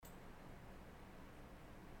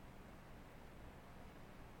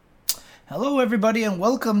Hello, everybody, and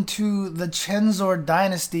welcome to the Chenzor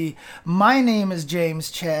Dynasty. My name is James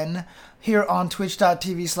Chen, here on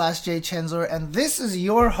twitch.tv/jchenzor, and this is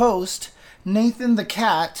your host, Nathan the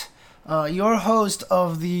Cat, your host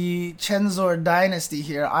of the Chenzor Dynasty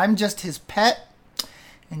here. I'm just his pet,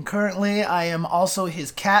 and currently I am also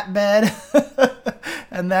his cat bed,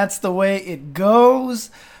 and that's the way it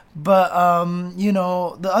goes. But,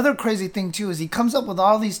 the other crazy thing, too, is he comes up with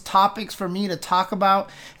all these topics for me to talk about,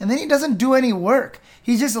 and then he doesn't do any work.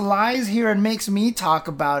 He just lies here and makes me talk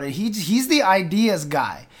about it. He's the ideas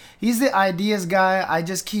guy. He's the ideas guy. I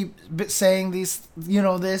just keep saying this,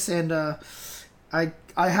 and I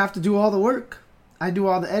have to do all the work. I do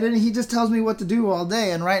all the editing. He just tells me what to do all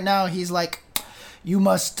day, and right now he's like, you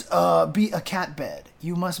must be a cat bed.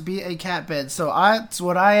 You must be a cat bed. So that's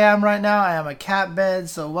what I am right now. I am a cat bed.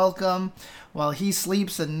 So welcome. While he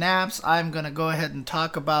sleeps and naps, I'm going to go ahead and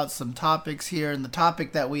talk about some topics here. And the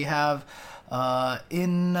topic that we have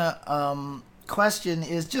in question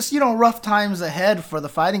is just, rough times ahead for the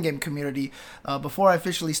fighting game community. Before I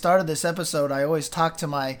officially started this episode, I always talk to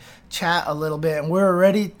my chat a little bit. And we're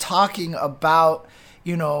already talking about,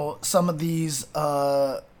 some of these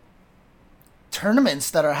tournaments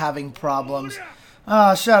that are having problems.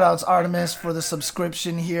 Shout outs Artemis for the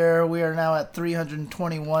subscription here. We are now at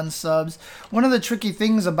 321 subs. One of the tricky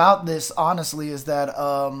things about this, honestly, is that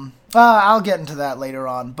I'll get into that later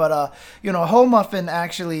on. But Whole Muffin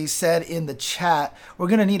actually said in the chat, we're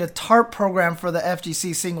gonna need a TARP program for the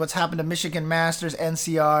FGC, seeing what's happened to Michigan Masters,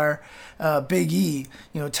 NCR, Big E.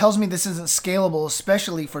 Tells me this isn't scalable,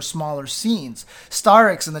 especially for smaller scenes.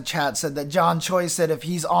 Starix in the chat said that John Choi said if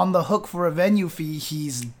he's on the hook for a venue fee,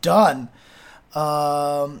 he's done.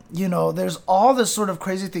 There's all this sort of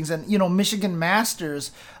crazy things. And, Michigan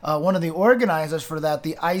Masters, one of the organizers for that,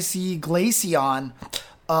 the IC Glaceon,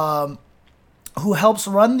 who helps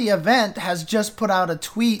run the event, has just put out a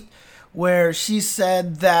tweet where she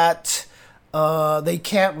said that they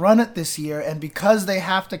can't run it this year. And because they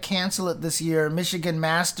have to cancel it this year, Michigan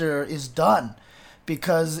Master is done.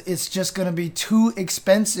 Because it's just going to be too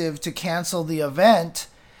expensive to cancel the event.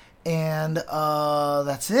 And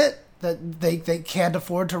that's it. That they can't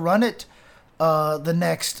afford to run it the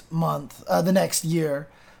next year.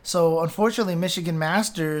 So unfortunately, Michigan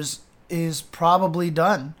Masters is probably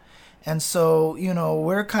done. And so,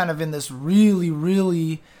 we're kind of in this really,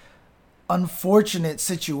 really unfortunate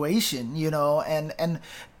situation, and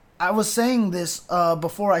I was saying this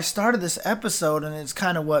before I started this episode, and it's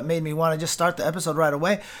kind of what made me want to just start the episode right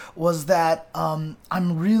away, was that I'm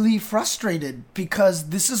really frustrated because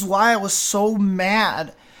this is why I was so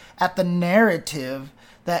mad at the narrative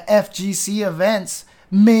that FGC events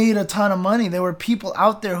made a ton of money. There were people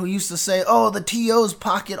out there who used to say, oh, the TOs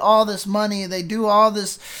pocket all this money, they do all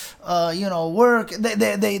this work,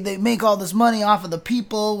 they make all this money off of the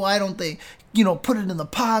people, why don't they put it in the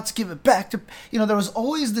pots, give it back to, there was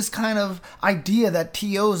always this kind of idea that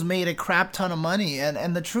TOs made a crap ton of money.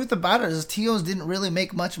 And the truth about it is TOs didn't really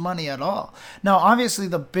make much money at all. Now, obviously,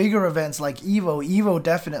 the bigger events like Evo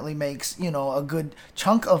definitely makes, a good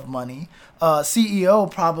chunk of money. CEO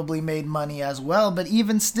probably made money as well, but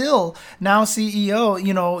even still, now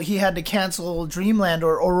CEO, he had to cancel Dreamland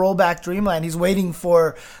or roll back Dreamland. He's waiting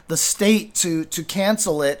for the state to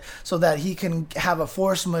cancel it so that he can have a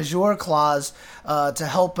force majeure clause to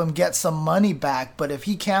help him get some money back. But if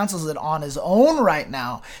he cancels it on his own right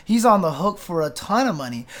now, he's on the hook for a ton of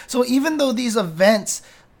money. So even though these events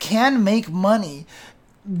can make money,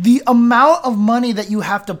 the amount of money that you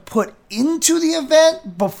have to put into the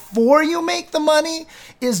event before you make the money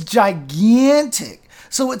is gigantic.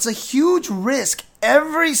 So it's a huge risk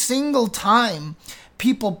every single time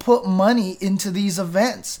people put money into these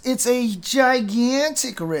events. It's a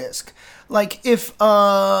gigantic risk. Like if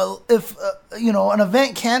an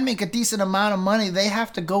event can make a decent amount of money, they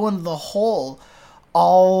have to go into the hole a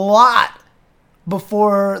lot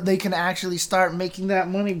before they can actually start making that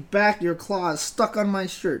money back. Your claw is stuck on my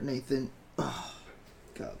shirt, Nathan. Oh,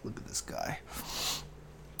 God, look at this guy.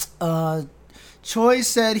 Choi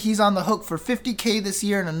said he's on the hook for $50K this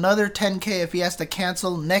year and another $10K if he has to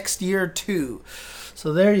cancel next year too.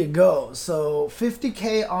 So there you go. So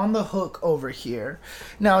 $50K on the hook over here.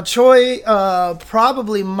 Now Choi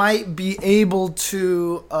probably might be able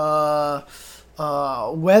to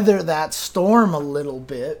weather that storm a little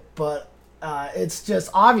bit, but it's just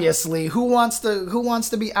obviously who wants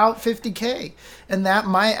to be out $50K, and that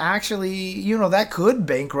might actually, that could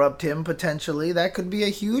bankrupt him potentially. That could be a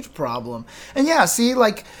huge problem. And yeah, see,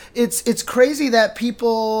 like it's crazy that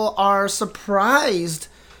people are surprised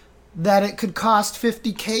that it could cost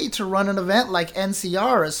 50K to run an event like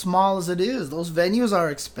NCR, as small as it is. Those venues are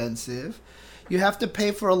expensive. You have to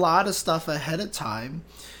pay for a lot of stuff ahead of time.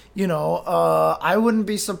 I wouldn't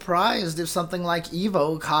be surprised if something like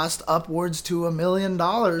Evo cost upwards to $1 million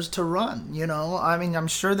to run. I mean, I'm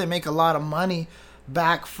sure they make a lot of money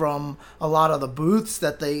back from a lot of the booths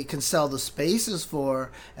that they can sell the spaces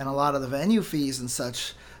for and a lot of the venue fees and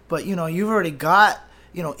such. But, you've already got,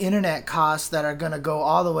 internet costs that are going to go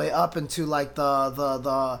all the way up into like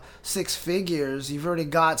the six figures. You've already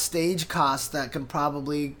got stage costs that can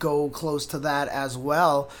probably go close to that as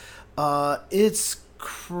well. It's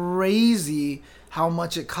crazy how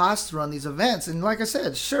much it costs to run these events. And like I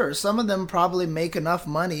said, sure, some of them probably make enough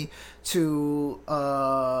money to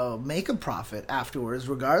make a profit afterwards,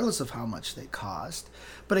 regardless of how much they cost.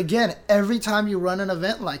 But again, every time you run an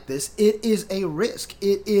event like this, it is a risk.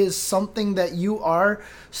 It is something that you are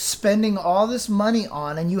spending all this money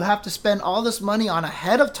on, and you have to spend all this money on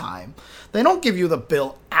ahead of time. They don't give you the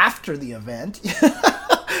bill after the event.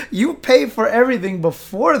 You pay for everything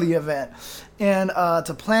before the event, and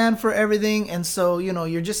to plan for everything. And so,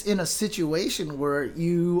 you're just in a situation where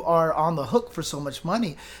you are on the hook for so much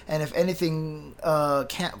money. And if anything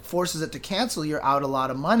forces it to cancel, you're out a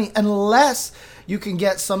lot of money, unless you can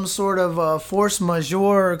get some sort of force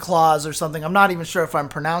majeure clause or something. I'm not even sure if I'm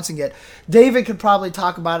pronouncing it. David could probably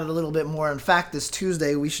talk about it a little bit more. In fact, this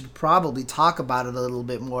Tuesday, we should probably talk about it a little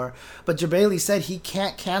bit more. But Jebailey said he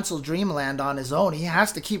can't cancel Dreamland on his own. He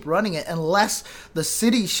has to keep running it unless the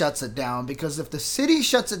city shuts it down. Because if the city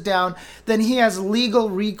shuts it down, then he has legal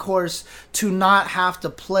recourse to not have to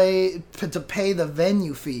pay the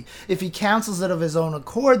venue fee. If he cancels it of his own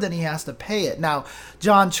accord, then he has to pay it. Now,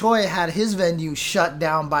 John Choi had his venue shut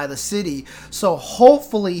down by the city, so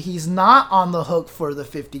hopefully he's not on the hook for the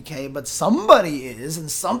 50K, but somebody is, and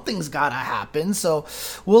something's gotta happen. So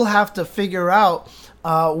we'll have to figure out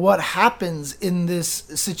what happens in this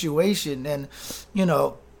situation. And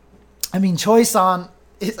Choi-san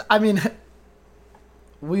is,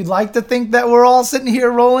 we'd like to think that we're all sitting here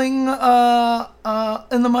rolling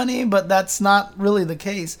in the money, but that's not really the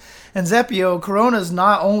case. And Zepio, Corona's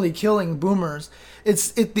not only killing boomers.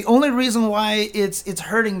 The only reason why it's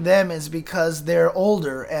hurting them is because they're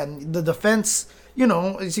older, and the defense,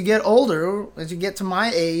 as you get older, as you get to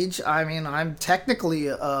my age, I'm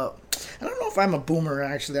technically I don't know if I'm a boomer,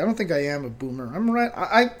 actually. I don't think I am a boomer. I'm right.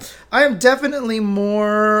 I am definitely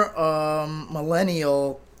more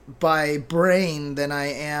millennial by brain than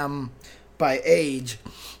I am by age.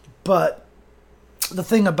 But the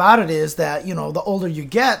thing about it is that, the older you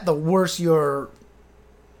get, the worse your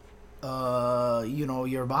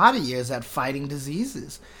body is at fighting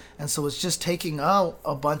diseases. And so it's just taking out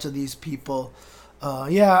a bunch of these people.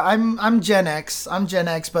 I'm Gen X.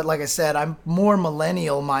 But like I said, I'm more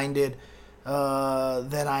millennial minded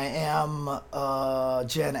than I am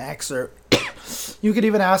Gen Xer. You could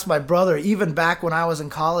even ask my brother. Even back when I was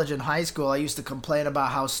in college and high school, I used to complain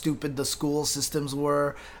about how stupid the school systems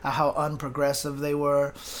were, how unprogressive they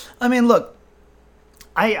were. Look,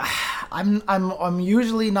 I'm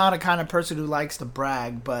usually not a kind of person who likes to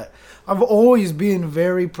brag, but I've always been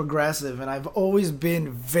very progressive, and I've always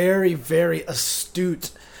been very, very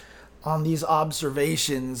astute on these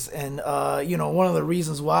observations. And one of the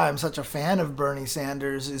reasons why I'm such a fan of Bernie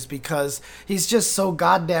Sanders is because he's just so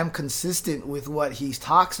goddamn consistent with what he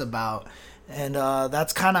talks about. And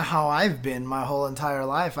that's kind of how I've been my whole entire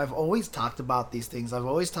life. I've always talked about these things. I've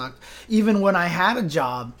always talked, even when I had a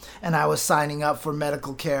job and I was signing up for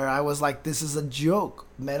medical care, I was like, this is a joke.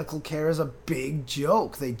 Medical care is a big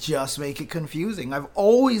joke. They just make it confusing. I've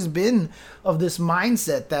always been of this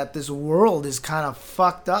mindset that this world is kind of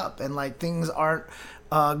fucked up and like things aren't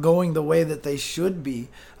going the way that they should be.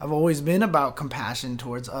 I've always been about compassion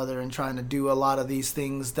towards other and trying to do a lot of these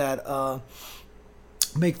things that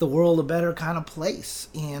make the world a better kind of place.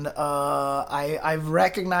 And I've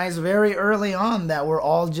recognized very early on that we're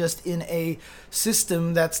all just in a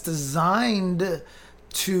system that's designed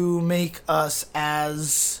to make us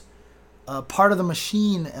as part of the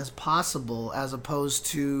machine as possible, as opposed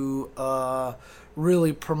to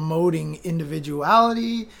really promoting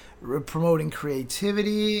individuality, promoting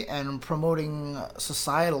creativity, and promoting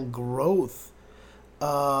societal growth.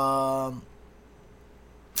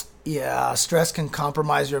 Stress can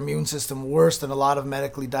compromise your immune system worse than a lot of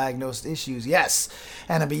medically diagnosed issues. Yes,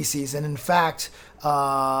 Anabases. And in fact,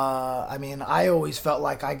 I always felt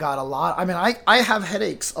like I got a lot. I have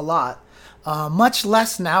headaches a lot, much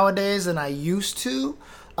less nowadays than I used to.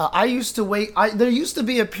 I used to wait. There used to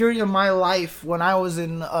be a period of my life when I was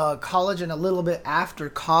in college and a little bit after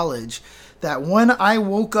college that when I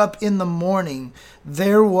woke up in the morning,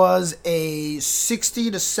 there was a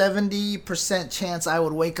 60 to 70% chance I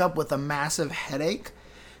would wake up with a massive headache,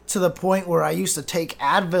 to the point where I used to take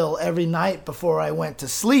Advil every night before I went to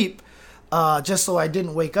sleep, just so I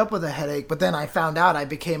didn't wake up with a headache. But then I found out I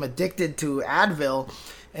became addicted to Advil,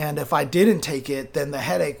 and if I didn't take it, then the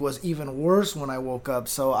headache was even worse when I woke up.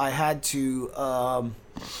 So I had to,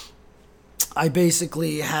 I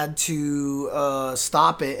basically had to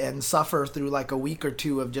stop it and suffer through like a week or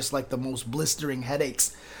two of just like the most blistering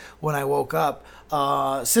headaches when I woke up.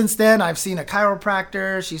 Since then, I've seen a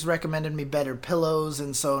chiropractor. She's recommended me better pillows,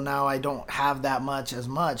 and so now I don't have that much as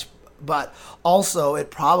much. But also,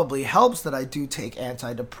 it probably helps that I do take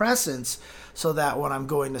antidepressants, so that when I'm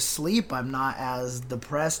going to sleep, I'm not as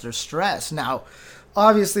depressed or stressed. Now,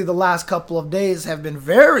 obviously, the last couple of days have been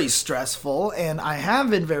very stressful, and I have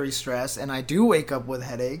been very stressed, and I do wake up with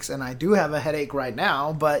headaches, and I do have a headache right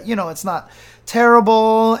now, but, you know, it's not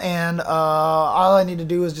terrible, and all I need to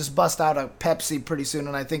do is just bust out a Pepsi pretty soon,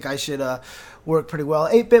 and I think I should work pretty well.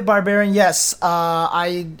 8-Bit Barbarian, yes,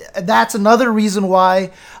 that's another reason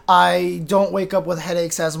why I don't wake up with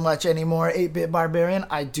headaches as much anymore. 8-Bit Barbarian,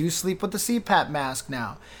 I do sleep with the CPAP mask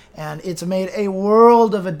now, and it's made a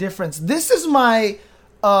world of a difference. This is my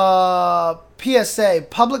PSA,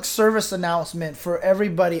 public service announcement for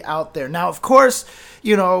everybody out there. Now, of course,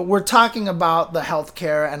 you know, we're talking about the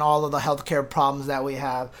healthcare and all of the healthcare problems that we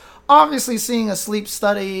have. Obviously, taking a sleep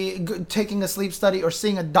study, or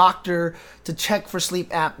seeing a doctor to check for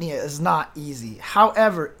sleep apnea is not easy.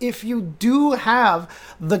 However, if you do have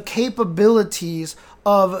the capabilities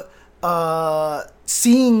of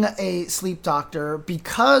seeing a sleep doctor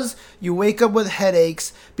because you wake up with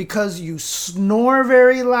headaches, because you snore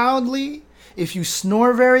very loudly. If you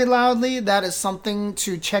snore very loudly, that is something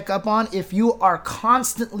to check up on. If you are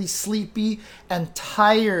constantly sleepy and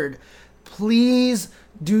tired, please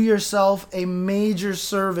do yourself a major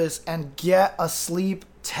service and get a sleep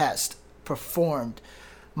test performed.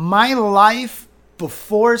 My life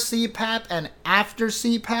before CPAP and after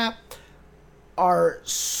CPAP are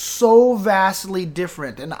so vastly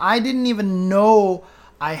different, and I didn't even know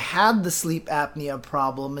I had the sleep apnea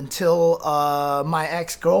problem until my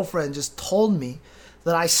ex-girlfriend just told me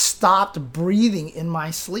that I stopped breathing in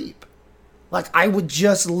my sleep. Like, I would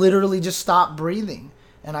just literally just stop breathing,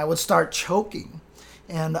 and I would start choking.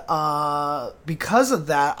 And because of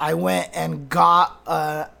that, I went and got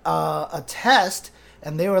a test,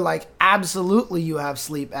 and they were like, absolutely, you have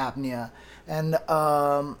sleep apnea. And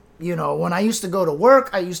you know, when I used to go to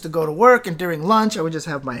work, and during lunch, I would just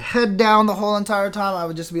have my head down the whole entire time. I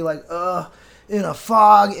would just be like, in a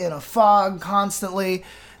fog constantly.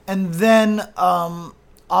 And then all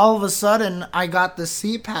of a sudden, I got the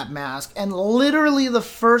CPAP mask, and literally the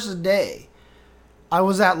first day, I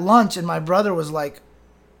was at lunch, and my brother was like,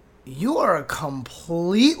 you are a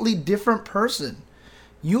completely different person.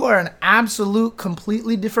 You are an absolute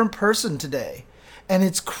completely different person today. And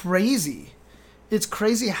it's crazy. It's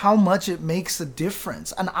crazy how much it makes a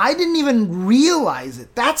difference. And I didn't even realize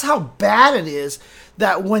it. That's how bad it is,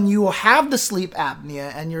 that when you have the sleep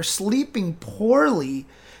apnea and you're sleeping poorly,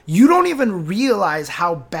 you don't even realize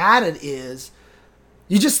how bad it is.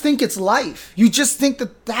 You just think it's life. You just think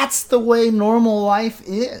that that's the way normal life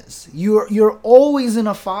is. You're always in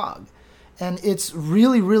a fog. And it's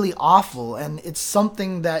really, really awful. And it's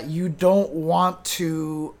something that you don't want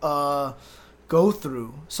to go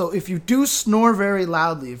through. So if you do snore very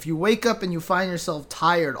loudly, if you wake up and you find yourself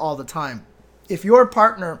tired all the time, if your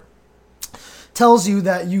partner tells you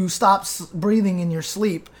that you stop breathing in your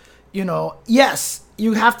sleep, you know, yes,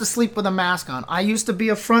 you have to sleep with a mask on. I used to be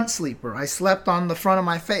a front sleeper. I slept on the front of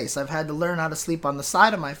my face. I've had to learn how to sleep on the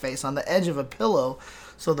side of my face, on the edge of a pillow,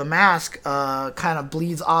 so the mask kind of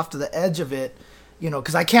bleeds off to the edge of it, you know,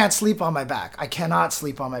 because I can't sleep on my back. I cannot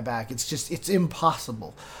sleep on my back. It's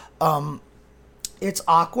impossible. It's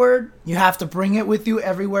awkward. You have to bring it with you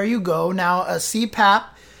everywhere you go. Now, a CPAP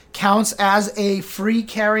counts as a free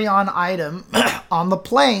carry-on item on the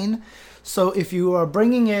plane. So if you are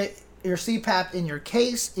bringing your CPAP in your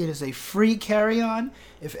case, it is a free carry-on.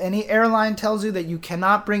 If any airline tells you that you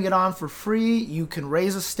cannot bring it on for free, you can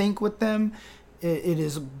raise a stink with them. It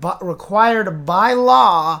is required by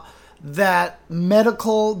law that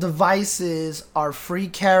medical devices are free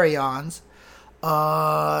carry-ons.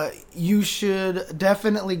 You should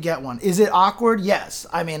definitely get one. Is it awkward? Yes.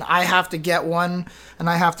 I mean, I have to get one, and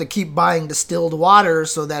I have to keep buying distilled water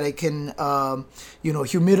so that it can,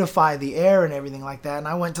 humidify the air and everything like that. And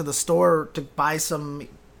I went to the store to buy some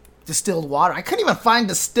distilled water. I couldn't even find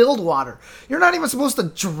distilled water. You're not even supposed to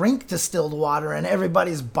drink distilled water, and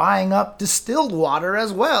everybody's buying up distilled water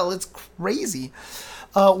as well. It's crazy.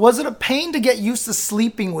 Was it a pain to get used to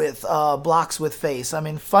sleeping with blocks with face? I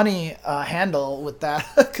mean, funny handle with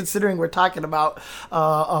that, considering we're talking about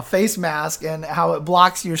a face mask and how it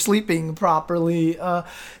blocks your sleeping properly.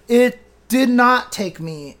 It did not take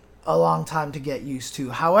me a long time to get used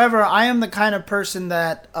to. However, I am the kind of person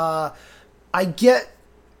that I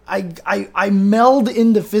meld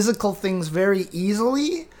into physical things very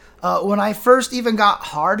easily. When I first even got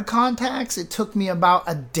hard contacts, it took me about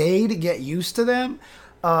a day to get used to them.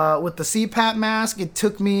 With the CPAP mask, it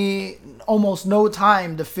took me almost no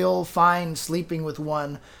time to feel fine sleeping with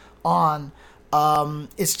one on.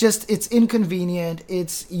 It's inconvenient.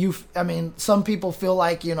 I mean, some people feel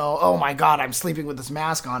like, oh my God, I'm sleeping with this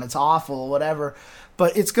mask on. It's awful, whatever.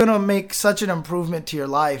 But it's going to make such an improvement to your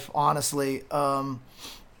life, honestly.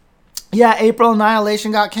 Yeah, April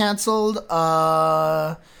Annihilation got canceled.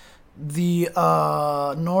 The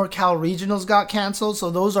NorCal Regionals got canceled. So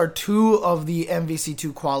those are two of the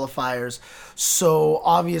MVC2 qualifiers. So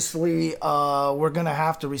obviously we're going to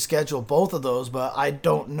have to reschedule both of those, but I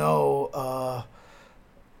don't know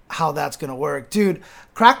how that's going to work. Dude,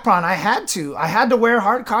 Crack Prawn, I had to wear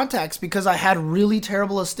hard contacts because I had really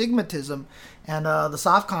terrible astigmatism. And the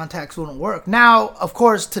soft contacts wouldn't work. Now, of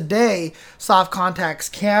course, today, soft contacts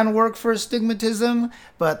can work for astigmatism,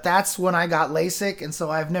 but that's when I got LASIK, and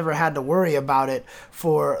so I've never had to worry about it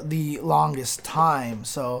for the longest time.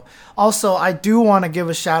 So, also, I do want to give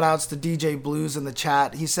a shout-outs to DJ Blues in the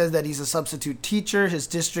chat. He says that he's a substitute teacher. His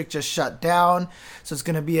district just shut down, so it's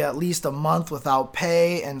going to be at least a month without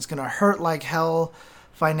pay, and it's going to hurt like hell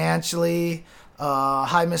financially.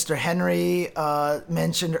 Hi, Mr. Henry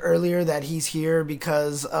mentioned earlier that he's here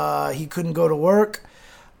because he couldn't go to work.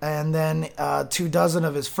 And then 24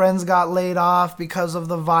 of his friends got laid off because of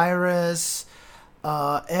the virus.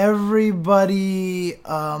 Everybody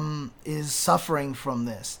is suffering from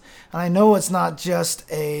this. And I know it's not just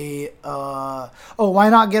why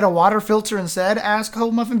not get a water filter instead? Asked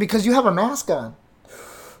Cold Muffin. Because you have a mask on.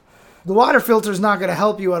 The water filter is not going to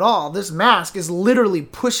help you at all. This mask is literally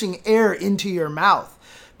pushing air into your mouth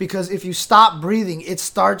because if you stop breathing, it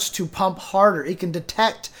starts to pump harder. It can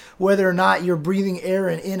detect whether or not you're breathing air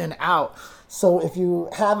in and out. So if you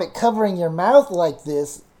have it covering your mouth like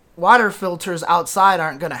this, water filters outside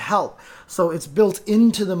aren't going to help. So it's built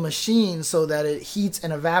into the machine so that it heats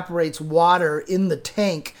and evaporates water in the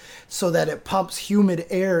tank so that it pumps humid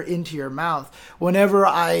air into your mouth. Whenever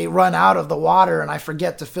I run out of the water and I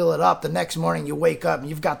forget to fill it up, the next morning you wake up and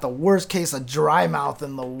you've got the worst case of dry mouth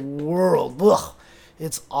in the world. Ugh,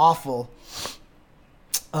 it's awful.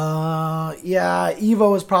 Yeah,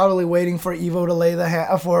 Evo is probably waiting for Evo to lay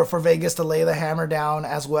for Vegas to lay the hammer down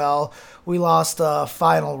as well. We lost a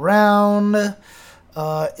final round.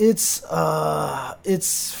 It's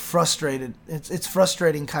frustrated. It's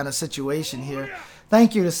frustrating kind of situation here.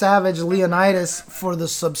 Thank you to Savage Leonidas for the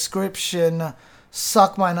subscription.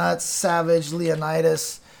 Suck my nuts, Savage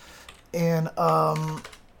Leonidas. And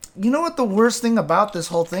you know what the worst thing about this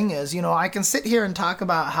whole thing is? I can sit here and talk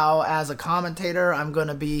about how as a commentator I'm going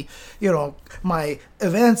to be, my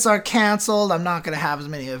events are canceled. I'm not going to have as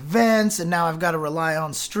many events. And now I've got to rely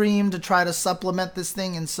on stream to try to supplement this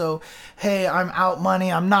thing. And so, hey, I'm out money.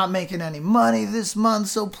 I'm not making any money this month.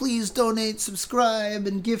 So please donate, subscribe,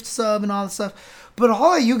 and gift sub and all that stuff. But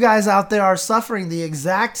all of you guys out there are suffering the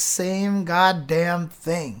exact same goddamn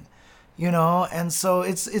thing. And so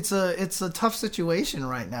it's a tough situation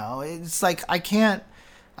right now. It's like I can't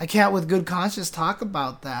with good conscience talk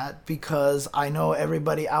about that because I know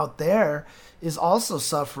everybody out there is also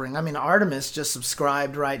suffering. I mean, Artemis just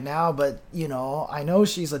subscribed right now, but I know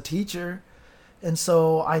she's a teacher, and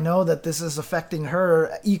so I know that this is affecting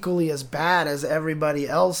her equally as bad as everybody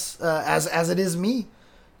else, as it is me.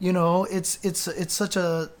 It's such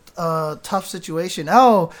a tough situation.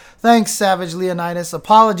 Oh, thanks, Savage Leonidas.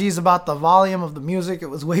 Apologies about the volume of the music. It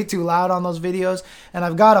was way too loud on those videos. And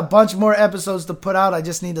I've got a bunch more episodes to put out. I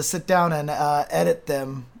just need to sit down and edit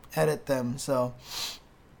them. So,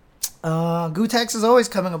 Gutex is always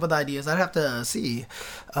coming up with ideas. I'd have to see.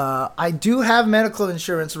 I do have medical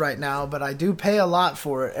insurance right now, but I do pay a lot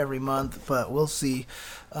for it every month. But we'll see.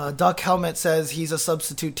 Duck Helmet says he's a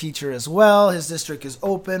substitute teacher as well. His district is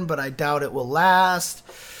open, but I doubt it will last.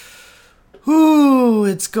 Ooh,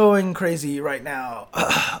 it's going crazy right now.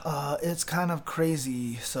 It's kind of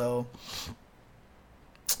crazy. So,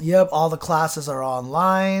 yep, all the classes are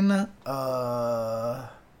online.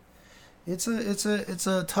 It's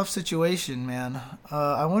a tough situation, man.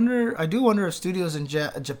 I do wonder if studios in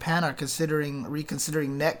Japan are reconsidering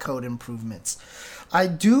netcode improvements.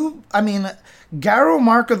 I mean, Garou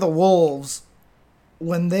Mark of the Wolves,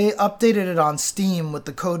 when they updated it on Steam with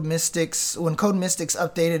the Code Mystics, when Code Mystics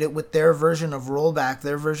updated it with their version of rollback,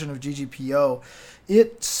 their version of GGPO,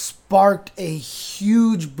 it sparked a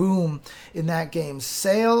huge boom in that game's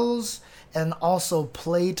sales and also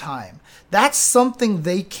playtime. That's something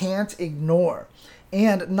they can't ignore.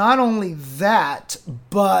 And not only that,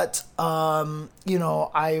 but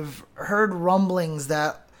I've heard rumblings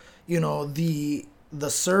that the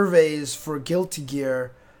surveys for Guilty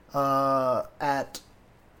Gear at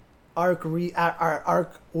Arc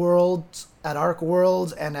Worlds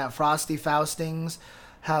and at Frosty Faustings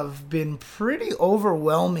have been pretty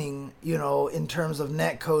overwhelming, in terms of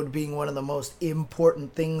netcode being one of the most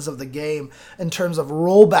important things of the game in terms of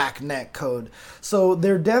rollback netcode. So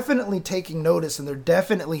they're definitely taking notice and they're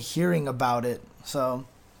definitely hearing about it. So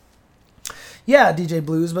yeah, DJ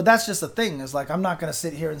Blues, but that's just the thing. Is like, I'm not going to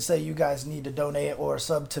sit here and say you guys need to donate or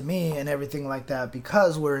sub to me and everything like that,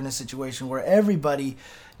 because we're in a situation where everybody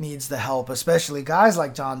needs the help, especially guys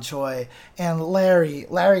like John Choi and Larry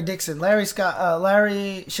Dixon, Larry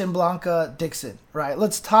Shinblanca Dixon, right?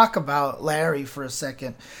 Let's talk about Larry for a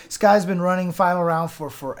second. This guy's been running Final Round for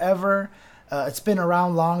forever. It's been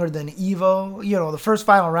around longer than Evo. The first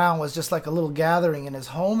Final Round was just like a little gathering in his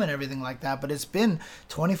home and everything like that. But it's been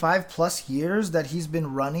 25 plus years that he's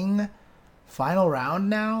been running Final Round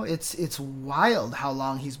now. It's wild how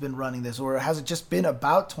long he's been running this. Or has it just been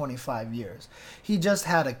about 25 years? He just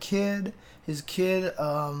had a kid. His kid,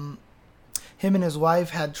 him and his wife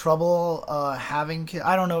had trouble having kids.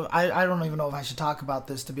 I don't know. I don't even know if I should talk about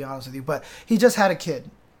this, to be honest with you. But he just had a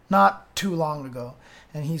kid not too long ago.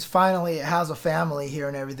 And he's finally has a family here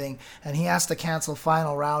and everything, and he has to cancel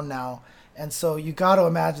Final Round now. And so you got to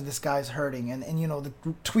imagine this guy's hurting. And the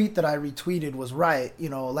tweet that I retweeted was right.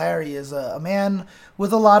 Larry is a man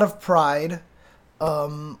with a lot of pride.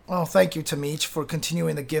 Well, thank you, Tamich, for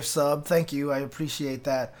continuing the gift sub. Thank you. I appreciate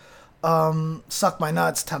that. Suck my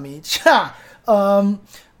nuts, Tamich.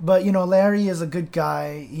 But, Larry is a good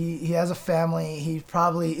guy. He has a family. He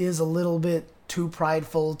probably is a little bit too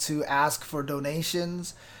prideful to ask for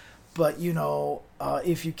donations, but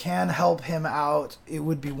if you can help him out, it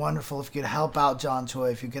would be wonderful if you could help out John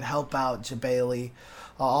Choi, if you could help out Jabali.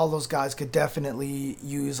 All those guys could definitely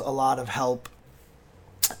use a lot of help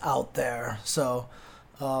out there. So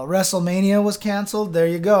WrestleMania was canceled. There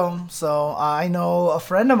you go. So I know a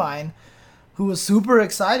friend of mine who was super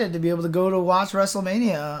excited to be able to go to watch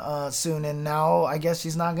WrestleMania soon, and now I guess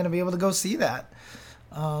she's not going to be able to go see that.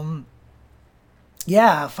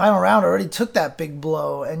 Yeah, Final Round already took that big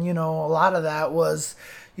blow. And, a lot of that was,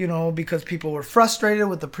 because people were frustrated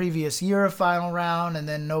with the previous year of Final Round, and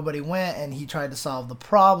then nobody went, and he tried to solve the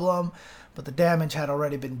problem, but the damage had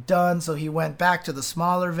already been done. So he went back to the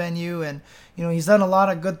smaller venue, and, he's done a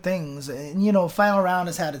lot of good things. And, Final Round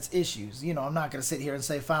has had its issues. I'm not going to sit here and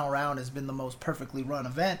say Final Round has been the most perfectly run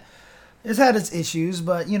event. It's had its issues,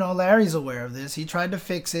 but, Larry's aware of this. He tried to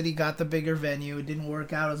fix it. He got the bigger venue. It didn't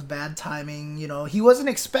work out. It was bad timing. He wasn't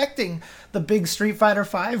expecting the big Street Fighter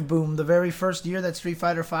V boom the very first year that Street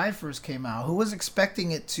Fighter V first came out. Who was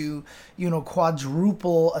expecting it to,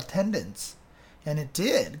 quadruple attendance? And it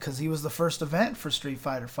did, because he was the first event for Street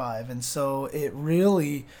Fighter V. And so it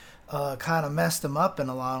really kind of messed him up in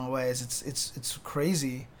a lot of ways. It's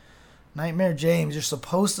crazy. Nightmare James, you're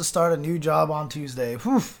supposed to start a new job on Tuesday.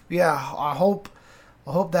 Whew. Yeah, I hope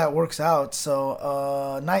that works out.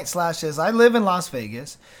 So, Night Slash says, I live in Las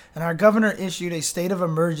Vegas, and our governor issued a state of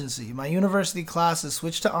emergency. My university classes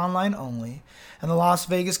switched to online only, and the Las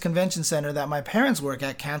Vegas Convention Center that my parents work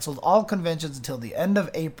at canceled all conventions until the end of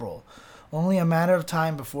April. Only a matter of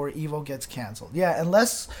time before EVO gets canceled. Yeah,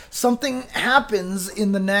 unless something happens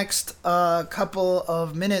in the next couple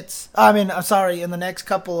of minutes. In the next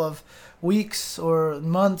couple of weeks or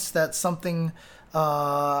months that something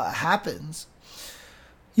happens.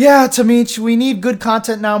 Yeah, Tamich, we need good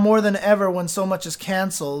content now more than ever when so much is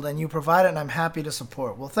canceled, and you provide it, and I'm happy to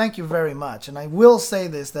support. Well, thank you very much. And I will say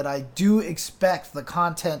this, that I do expect the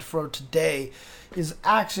content for today is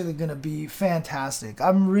actually going to be fantastic.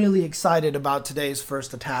 I'm really excited about today's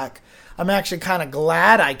First Attack. I'm actually kind of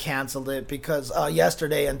glad I canceled it because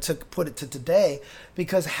yesterday and put it to today,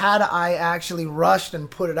 because had I actually rushed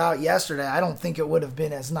and put it out yesterday, I don't think it would have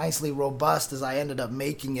been as nicely robust as I ended up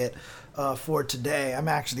making it for today. I'm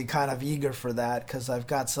actually kind of eager for that because I've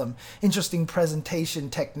got some interesting presentation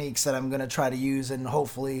techniques that I'm going to try to use, and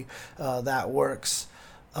hopefully that works.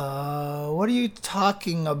 What are you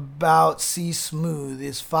talking about, C Smooth?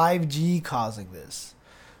 Is 5G causing this?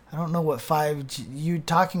 I don't know what 5G... You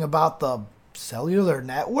talking about the cellular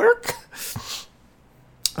network?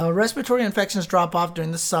 Respiratory infections drop off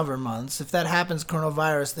during the summer months. If that happens,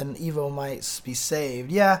 coronavirus, then Evo might be saved.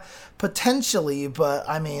 Yeah, potentially, but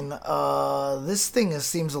I mean, this thing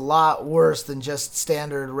seems a lot worse than just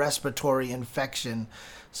standard respiratory infection.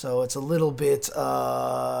 So it's a little bit,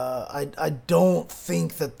 I don't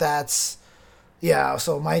think that's, yeah,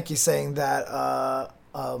 so Mikey's saying that,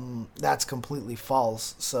 that's completely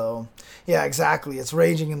false. So, yeah, exactly. It's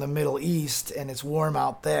raging in the Middle East, and it's warm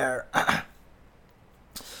out there.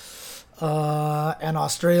 And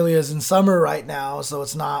Australia's in summer right now, so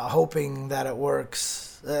it's not hoping that it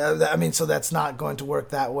works. So that's not going to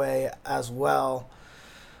work that way as well.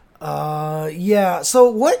 Yeah, so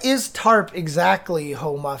what is TARP exactly,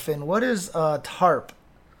 Ho Muffin? What is TARP?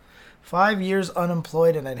 5 years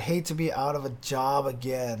unemployed, and I'd hate to be out of a job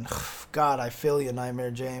again. God, I feel you,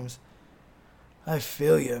 Nightmare James. I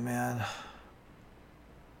feel you, man.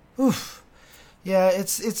 Oof. Yeah,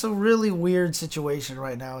 it's a really weird situation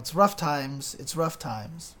right now. It's rough times.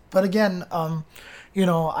 But again,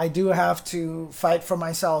 I do have to fight for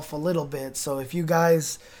myself a little bit. So if you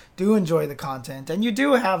guys do enjoy the content and you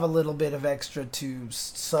do have a little bit of extra to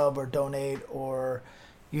sub or donate or,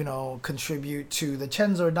 contribute to the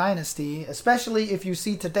Chenzor Dynasty, especially if you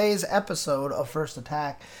see today's episode of First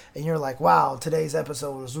Attack and you're like, wow, today's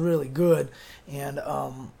episode was really good. And,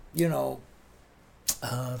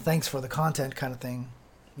 thanks for the content kind of thing.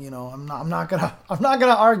 I'm not gonna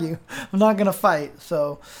argue. I'm not gonna fight.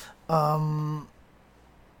 So,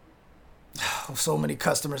 so many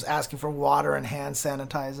customers asking for water and hand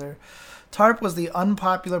sanitizer. TARP was the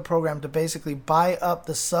unpopular program to basically buy up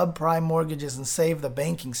the subprime mortgages and save the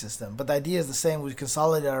banking system. But the idea is the same. We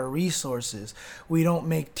consolidate our resources. We don't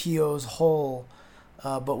make TOs whole,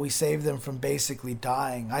 but we save them from basically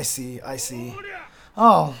dying. I see.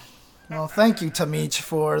 Oh. Well, thank you, Tamich,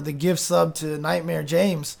 for the gift sub to Nightmare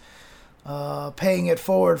James. Paying it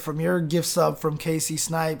forward from your gift sub from Casey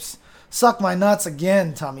Snipes. Suck my nuts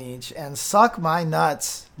again, Tamich. And suck my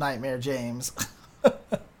nuts, Nightmare James.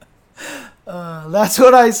 That's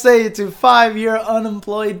what I say to 5-year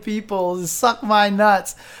unemployed people. Is suck my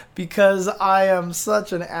nuts. Because I am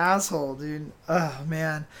such an asshole, dude. Oh,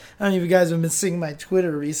 man. I don't know if you guys have been seeing my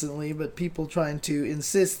Twitter recently, but people trying to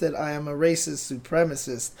insist that I am a racist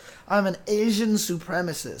supremacist. I'm an Asian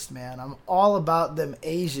supremacist, man. I'm all about them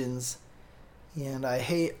Asians. And I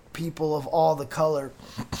hate people of all the color.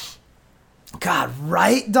 God,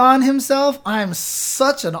 right, Don himself? I'm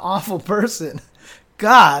such an awful person.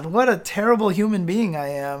 God, what a terrible human being I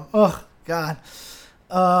am. Oh, God.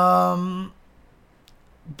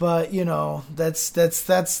 But that's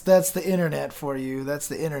the internet for you. That's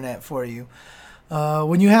the internet for you.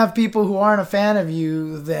 When you have people who aren't a fan of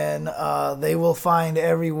you, then they will find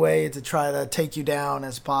every way to try to take you down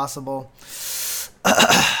as possible.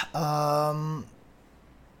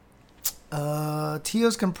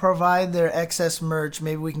 TOs can provide their excess merch.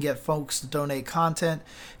 Maybe we can get folks to donate content.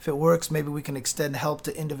 If it works, maybe we can extend help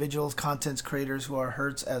to individuals, content creators who are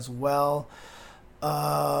hurts as well.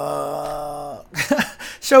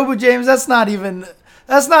 Shobu James, that's not even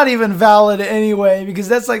valid anyway, because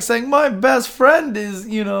that's like saying my best friend is,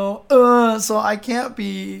 so I can't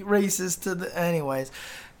be racist to the, anyways.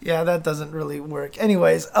 Yeah, that doesn't really work.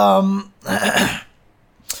 Anyways,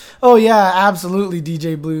 oh yeah, absolutely,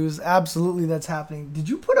 DJ Blues. Absolutely, that's happening. Did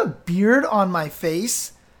you put a beard on my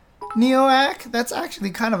face, Neoac? That's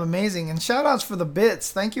actually kind of amazing. And shout outs for the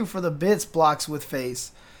bits. Thank you for the bits, Blocks with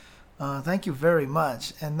Face. Thank you very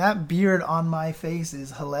much. And that beard on my face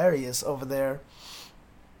is hilarious over there.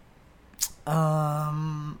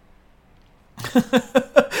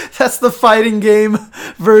 That's the fighting game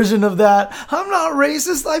version of that. I'm not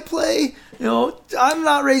racist. I'm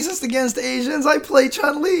not racist against Asians. I play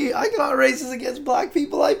Chun-Li. I'm not racist against black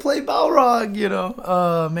people. I play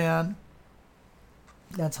Balrog, man.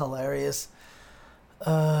 That's hilarious.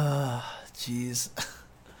 Jeez.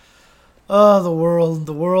 Oh, the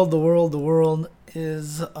world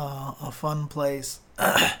is a fun place.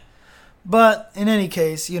 But in any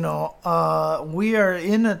case, we are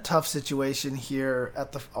in a tough situation here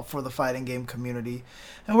for the fighting game community,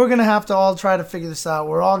 and we're gonna have to all try to figure this out.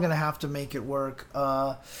 We're all gonna have to make it work.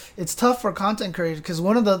 It's tough for content creators because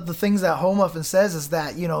one of the things that Home Muffin says is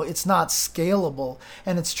that it's not scalable,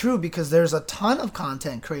 and it's true because there's a ton of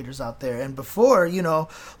content creators out there, and before a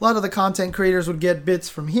lot of the content creators would get bits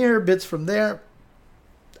from here, bits from there.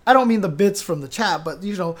 I don't mean the bits from the chat, but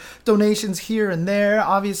donations here and there.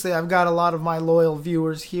 Obviously, I've got a lot of my loyal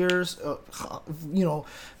viewers here,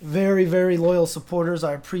 very, very loyal supporters.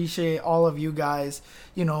 I appreciate all of you guys,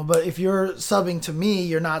 but if you're subbing to me,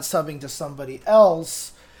 you're not subbing to somebody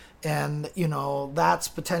else. And, that's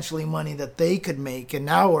potentially money that they could make. And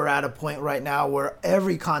now we're at a point right now where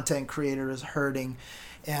every content creator is hurting.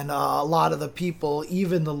 And a lot of the people,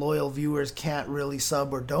 even the loyal viewers, can't really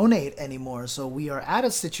sub or donate anymore. So we are at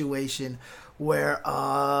a situation where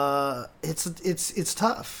it's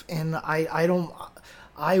tough. And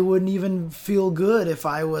I wouldn't even feel good if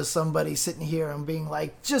I was somebody sitting here and being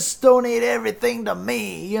like, just donate everything to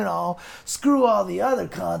me, screw all the other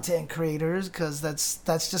content creators, because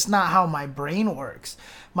that's just not how my brain works.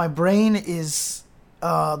 My brain is,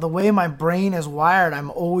 the way my brain is wired,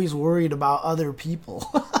 I'm always worried about other people.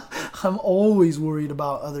 I'm always worried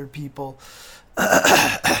about other people.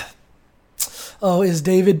 Oh, is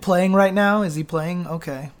David playing right now? Is he playing?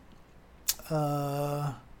 Okay.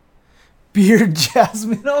 Beard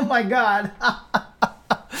Jasmine. Oh my god.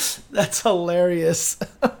 That's hilarious.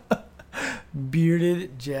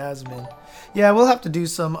 Bearded Jasmine. Yeah, we'll have to do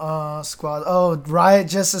some squad. Oh, Riot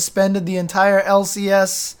just suspended the entire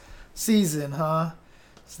LCS season, huh?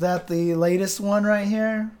 Is that the latest one right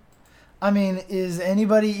here? I mean, is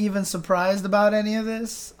anybody even surprised about any of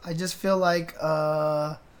this? I just feel like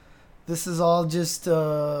this is all just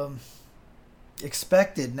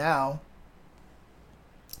expected now.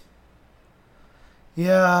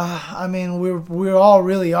 Yeah, I mean, we all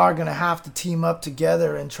really are gonna have to team up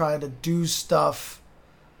together and try to do stuff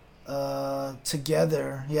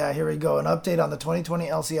together. Yeah, here we go. An update on the 2020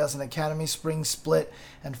 LCS and Academy Spring Split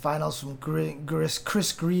and finals from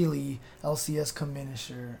Chris Greeley, LCS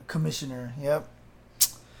commissioner. Yep.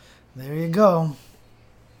 There you go.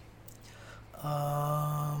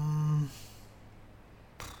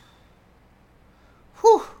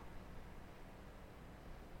 Whew.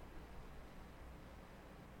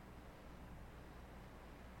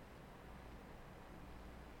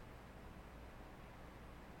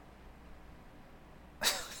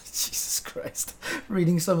 Jesus Christ.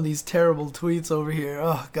 Reading some of these terrible tweets over here.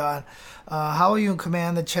 Oh, God. How will you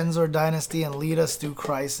command the Chenzor dynasty and lead us through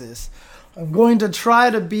crisis? I'm going to try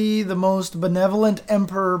to be the most benevolent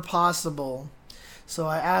emperor possible. So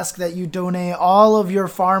I ask that you donate all of your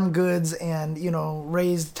farm goods and,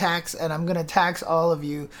 raise tax. And I'm going to tax all of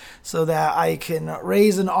you so that I can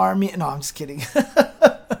raise an army. No, I'm just kidding.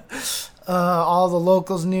 All the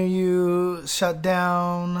locals near you shut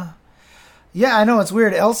down. Yeah, I know, it's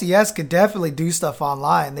weird. LCS could definitely do stuff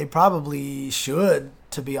online. They probably should,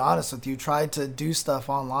 to be honest with you. Try to do stuff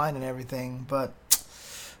online and everything. But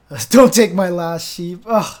don't take my last sheep.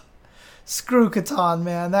 Ugh. Screw Catan,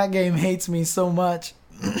 man. That game hates me so much.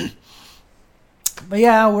 But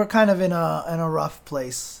yeah, we're kind of in a rough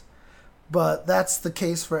place. But that's the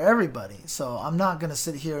case for everybody. So I'm not going to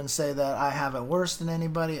sit here and say that I have it worse than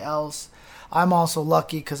anybody else. I'm also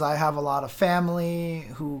lucky because I have a lot of family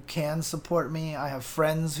who can support me. I have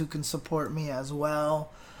friends who can support me as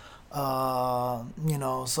well.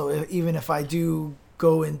 So even if I do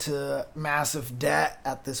go into massive debt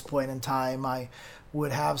at this point in time, I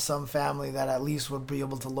would have some family that at least would be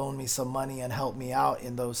able to loan me some money and help me out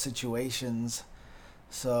in those situations.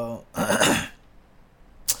 So, I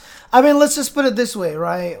mean, let's just put it this way,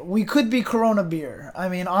 right? We could be Corona Beer. I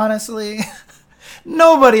mean, honestly...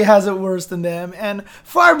 Nobody has it worse than them, and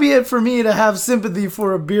far be it for me to have sympathy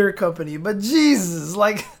for a beer company, but Jesus,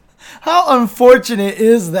 like, how unfortunate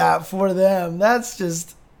is that for them? That's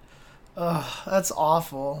just, that's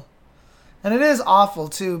awful. And it is awful,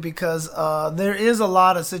 too, because there is a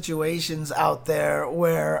lot of situations out there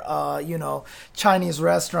where, Chinese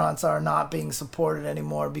restaurants are not being supported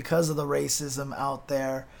anymore because of the racism out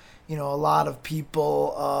there. A lot of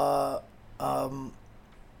people...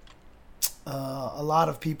 a lot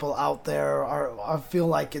of people out there I feel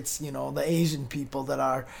like it's, the Asian people that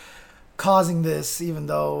are causing this, even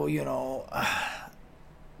though,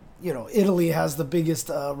 Italy has the biggest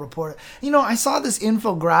report. I saw this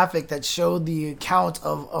infographic that showed the count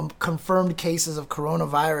of confirmed cases of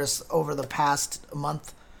coronavirus over the past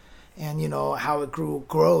month and, how it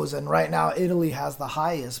grows. And right now, Italy has the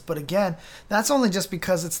highest. But again, that's only just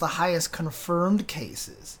because it's the highest confirmed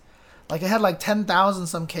cases. Like, it had like 10,000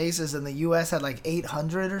 some cases, and the U.S. had like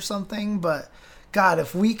 800 or something. But, God,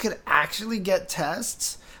 if we could actually get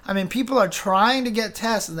tests... I mean, people are trying to get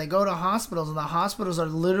tests, and they go to hospitals, and the hospitals are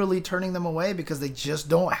literally turning them away because they just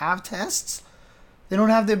don't have tests. They don't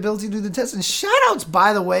have the ability to do the tests. And shout-outs,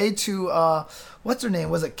 by the way, to... what's her name?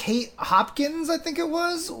 Was it Kate Hopkins, I think it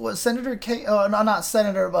was? Was Senator Kate... no, not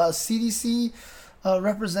Senator, but CDC...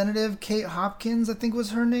 Representative Kate Hopkins, I think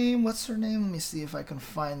was her name. What's her name? Let me see if I can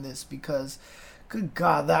find this, because good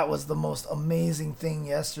God, that was the most amazing thing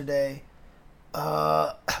yesterday.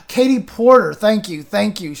 Katie Porter, thank you,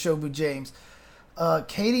 Shobu James.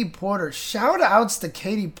 Katie Porter, shout outs to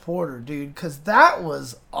Katie Porter, dude, because that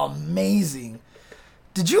was amazing.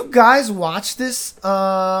 Did you guys watch this?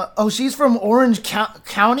 She's from Orange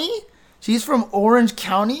County? She's from Orange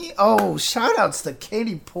County? Oh, shout outs to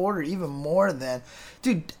Katie Porter even more than.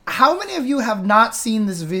 Dude, how many of you have not seen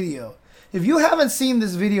this video? If you haven't seen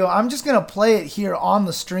this video, I'm just going to play it here on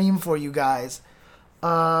the stream for you guys.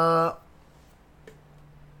 Because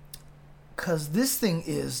this thing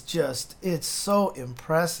is just, it's so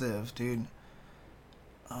impressive, dude.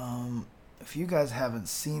 If you guys haven't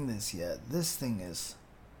seen this yet, this thing is...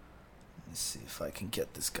 Let's see if I can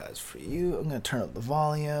get this, guys, for you. I'm going to turn up the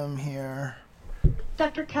volume here.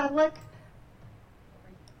 Dr. Kadlec,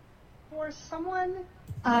 for someone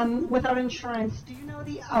without insurance, do you know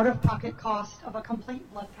the out-of-pocket cost of a complete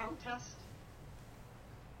blood count test?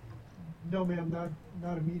 No, ma'am,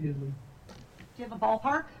 not immediately. Do you have a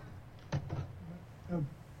ballpark?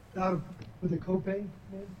 With a copay,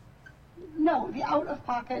 ma'am? No, the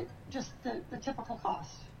out-of-pocket, just the typical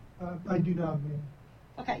cost. I do not, ma'am.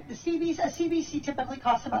 Okay, a CBC typically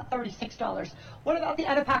costs about $36. What about the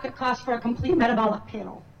out-of-pocket cost for a complete metabolic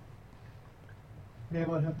panel?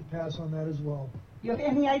 Ma'am, I'd have to pass on that as well. You have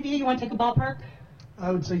any idea? You want to take a ballpark?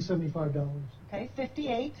 I would say $75. Okay,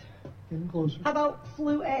 58. Getting closer. How about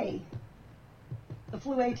flu A? The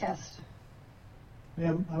flu A test.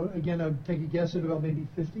 Ma'am, again, I would take a guess at about maybe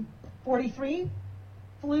 50. 43.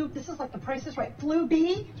 Flu, this is like the Price is Right. Flu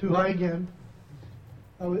B. Too high again.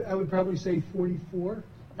 I would probably say 44.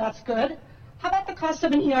 That's good. How about the cost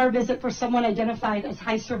of an ER visit for someone identified as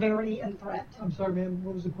high severity and threat? I'm sorry, ma'am,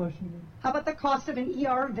 what was the question again? How about the cost of an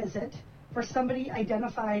ER visit for somebody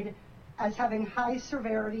identified as having high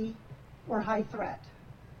severity or high threat?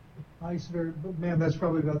 High severity, ma'am, that's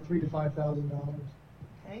probably about $3,000 to $5,000.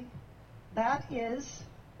 Okay. That is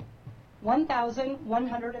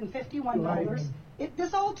 $1,151.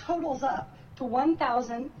 This all totals up to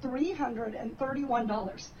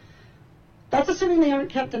 $1,331. That's assuming they aren't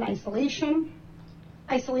kept in isolation.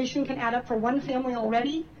 Isolation can add up for one family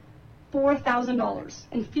already, $4,000.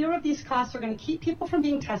 And fear of these costs are going to keep people from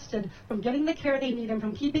being tested, from getting the care they need, and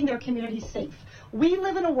from keeping their communities safe. We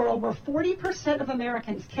live in a world where 40% of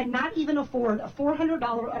Americans cannot even afford a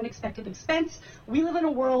 $400 unexpected expense. We live in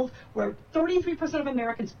a world where 33% of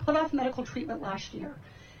Americans put off medical treatment last year.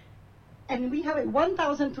 And we have a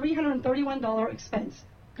 $1,331 expense,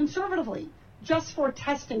 conservatively, just for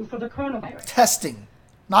testing for the coronavirus. Testing,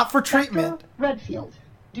 not for treatment. Dr. Redfield,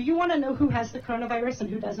 do you want to know who has the coronavirus and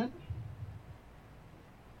who doesn't?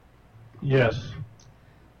 Yes.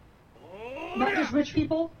 Not just rich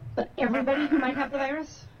people, but everybody who might have the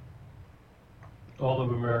virus? All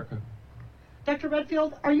of America. Dr.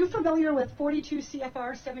 Redfield, are you familiar with 42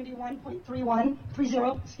 CFR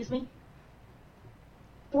 71.30, excuse me?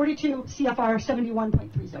 42 CFR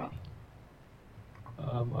 71.30.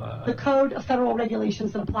 The Code of Federal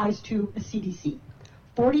Regulations that applies to the CDC.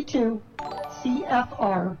 42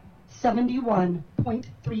 CFR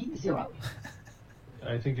 71.30.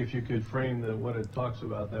 I think if you could frame what it talks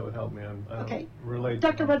about, that would help me. I Okay. don't relate.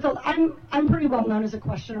 Dr. Redfield, I'm pretty well known as a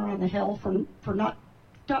questioner on the Hill for not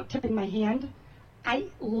tipping my hand. I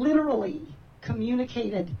literally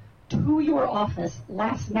communicated to your office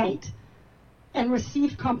last night and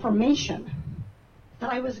received confirmation that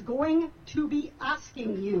I was going to be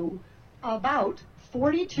asking you about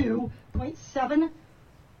 42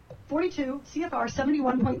 CFR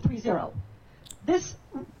 71.30. This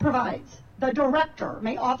provides the director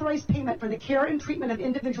may authorize payment for the care and treatment of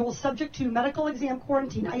individuals subject to medical exam,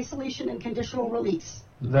 quarantine, isolation, and conditional release.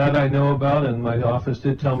 That I know about, and my office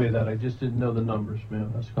did tell me that. I just didn't know the numbers,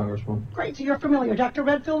 ma'am. That's Congresswoman. Great, so you're familiar. Dr.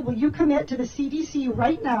 Redfield, will you commit to the CDC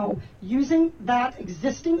right now using that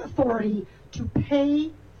existing authority to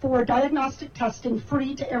pay for diagnostic testing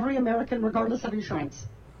free to every American regardless of insurance?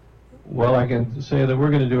 Well, I can say that we're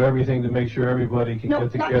going to do everything to make sure everybody can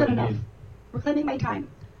get the not care good they enough. need. Reclaiming my time.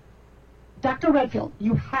 Dr. Redfield,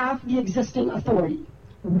 you have the existing authority.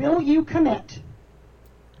 Will you commit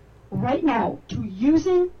right now to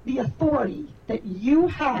using the authority that you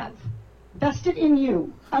have vested in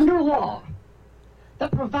you under law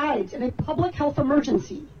that provides in a public health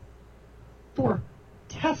emergency for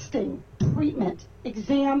testing, treatment,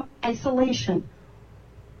 exam, isolation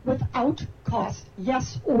without cost,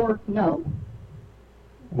 yes or no?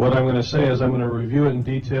 What I'm going to say is I'm going to review it in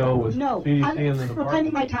detail with No, CDC I'm and the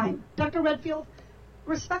reclaiming department. my time. Dr. Redfield,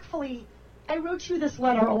 respectfully, I wrote you this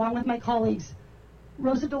letter along with my colleagues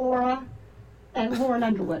Rosa DeLauro and Lauren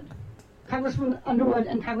Underwood. Congressman Underwood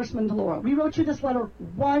and Congressman DeLauro. We wrote you this letter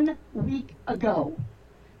 1 week ago.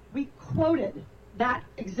 We quoted that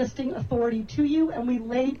existing authority to you, and we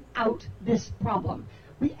laid out this problem.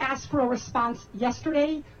 We asked for a response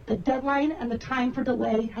yesterday. The deadline and the time for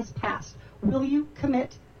delay has passed. Will you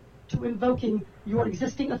commit to invoking your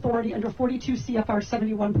existing authority under 42 CFR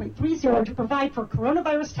 71.30 to provide for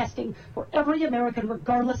coronavirus testing for every American,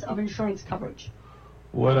 regardless of insurance coverage?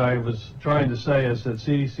 What I was trying to say is that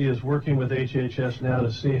CDC is working with HHS now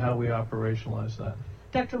to see how we operationalize that.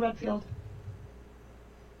 Dr. Redfield,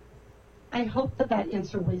 I hope that that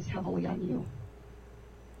answer weighs heavily on you,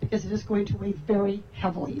 because it is going to weigh very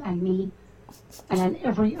heavily on me and on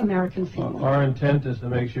every American family. Our intent is to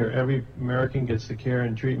make sure every American gets the care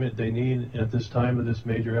and treatment they need at this time of this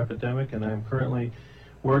major epidemic, and I'm currently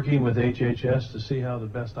working with HHS to see how to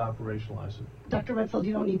best operationalize it. Dr. Redfield,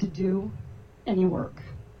 you don't need to do any work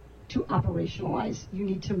to operationalize. You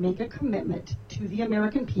need to make a commitment to the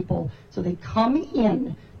American people so they come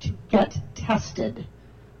in to get tested.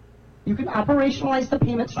 You can operationalize the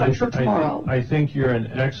payment structure tomorrow. I think you're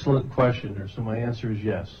an excellent questioner, so my answer is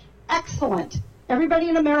yes. Excellent. Everybody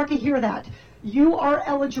in America hear that. You are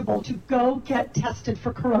eligible to go get tested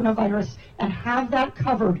for coronavirus and have that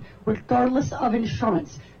covered regardless of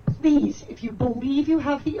insurance. Please, if you believe you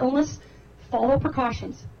have the illness, follow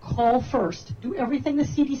precautions. Call first. Do everything the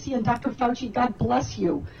CDC and Dr. Fauci, God bless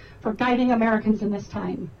you, for guiding Americans in this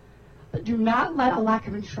time. But do not let a lack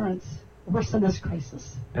of insurance worsen this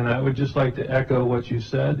crisis. And I would just like to echo what you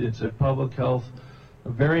said. It's a public health, a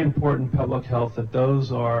very important public health, that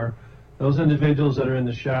those individuals that are in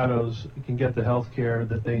the shadows can get the health care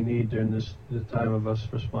that they need during this time of us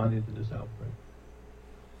responding to this outbreak.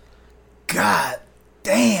 God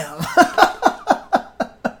damn.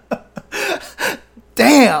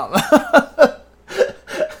 Damn.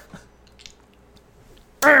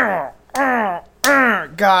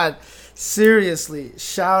 God, seriously,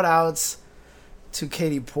 shout outs to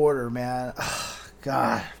Katie Porter, man.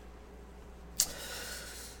 God.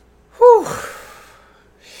 Whew.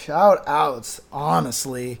 Shout outs,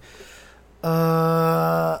 honestly.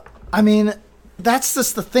 I mean, that's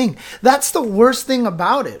just the thing. That's the worst thing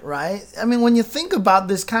about it, right? I mean, when you think about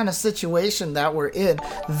this kind of situation that we're in,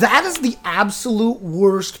 that is the absolute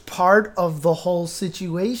worst part of the whole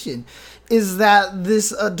situation, is that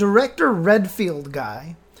this Director Redfield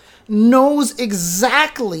guy knows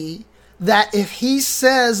exactly that if he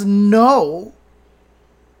says no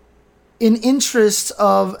in interest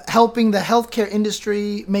of helping the healthcare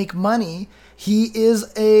industry make money, he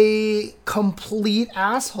is a complete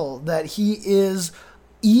asshole, that he is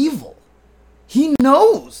evil. He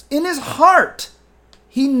knows in his heart,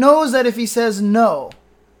 he knows that if he says no,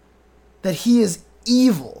 that he is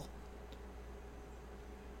evil.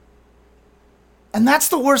 And that's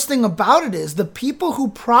the worst thing about it, is the people who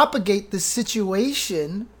propagate this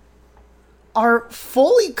situation are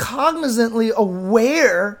fully cognizantly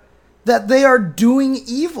aware that they are doing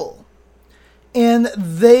evil. And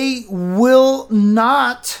they will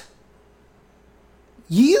not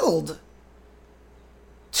yield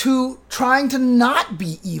to trying to not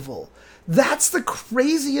be evil. That's the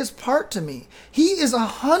craziest part to me. He is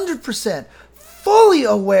 100% fully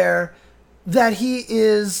aware that he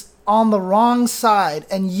is on the wrong side,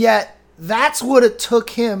 and yet that's what it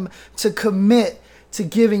took him to commit to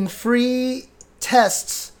giving free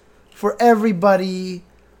tests for everybody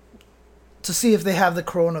to see if they have the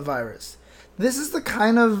coronavirus. This is the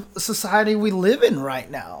kind of society we live in right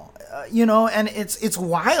now. And it's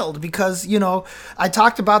wild because, I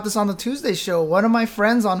talked about this on the Tuesday show. One of my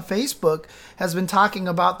friends on Facebook has been talking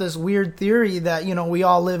about this weird theory that, we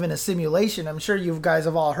all live in a simulation. I'm sure you guys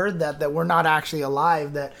have all heard that we're not actually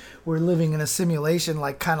alive, that we're living in a simulation,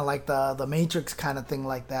 like kind of like the Matrix kind of thing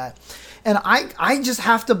like that. And I just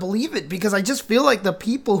have to believe it, because I just feel like the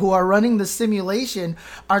people who are running the simulation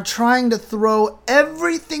are trying to throw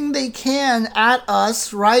everything they can at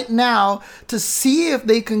us right now to see if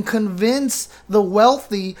they can convince the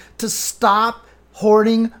wealthy to stop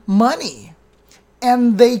hoarding money.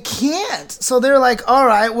 And they can't. So they're like, all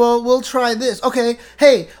right, well, we'll try this. Okay,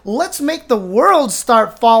 hey, let's make the world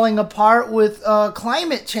start falling apart with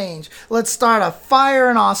climate change. Let's start a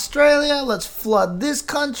fire in Australia. Let's flood this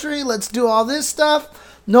country. Let's do all this stuff.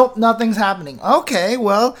 Nope, nothing's happening. Okay,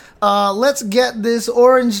 well, let's get this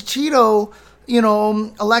orange Cheeto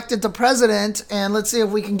elected to president, and let's see if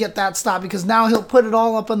we can get that stopped, because now he'll put it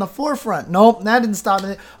all up on the forefront. Nope, that didn't stop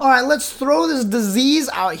it. All right, let's throw this disease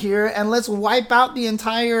out here and let's wipe out the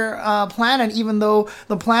entire planet, even though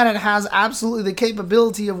the planet has absolutely the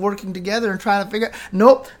capability of working together and trying to figure out.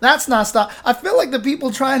 Nope, that's not stopped. I feel like the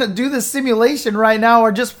people trying to do this simulation right now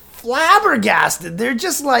are just flabbergasted. They're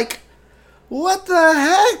just like, what the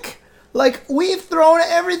heck? Like, we've thrown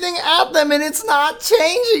everything at them and it's not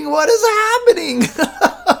changing. What is happening?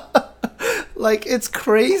 Like, it's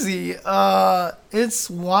crazy. It's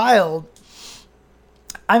wild.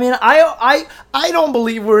 I mean, I don't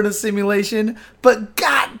believe we're in a simulation, but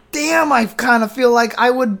goddamn, I kind of feel like I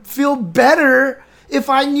would feel better if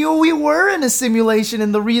I knew we were in a simulation,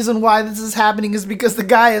 and the reason why this is happening is because the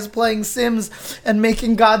guy is playing Sims and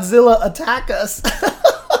making Godzilla attack us.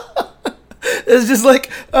 It's just like,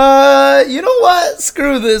 you know what?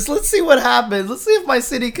 Screw this. Let's see what happens. Let's see if my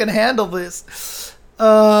city can handle this.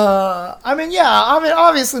 Obviously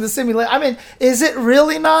the simulation. Is it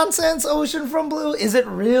really nonsense, Ocean from Blue? Is it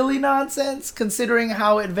really nonsense, considering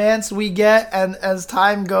how advanced we get and as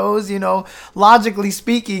time goes? Logically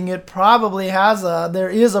speaking, it probably there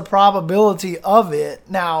is a probability of it.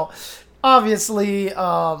 Now, obviously,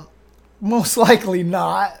 most likely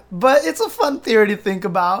not, but it's a fun theory to think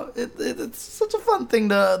about. It's such a fun thing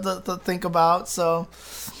to think about. So,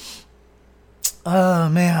 oh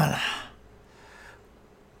man.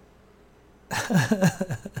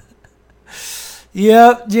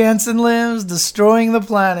 Yep, Jansen lives, destroying the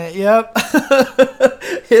planet. Yep.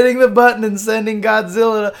 Hitting the button and sending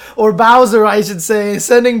Godzilla, or Bowser, I should say,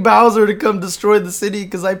 sending Bowser to come destroy the city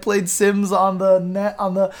because I played Sims on the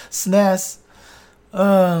SNES.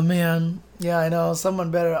 Oh, man. Yeah, I know.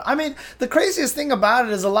 Someone better. The craziest thing about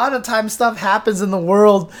it is a lot of times stuff happens in the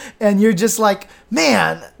world and you're just like,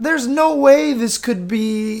 man, there's no way this could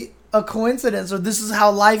be a coincidence, or this is how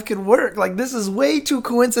life could work. Like, this is way too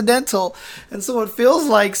coincidental. And so it feels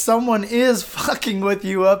like someone is fucking with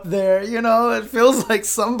you up there. It feels like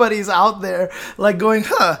somebody's out there like going,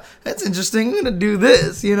 that's interesting. I'm going to do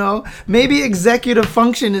this, Maybe executive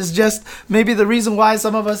function is just maybe the reason why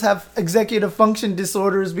some of us have executive function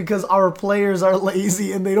disorders, because our players are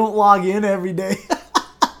lazy and they don't log in every day.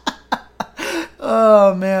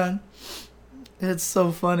 Oh, man. It's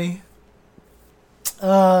so funny.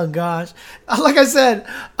 Oh, gosh. Like I said,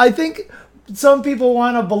 I think some people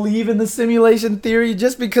want to believe in the simulation theory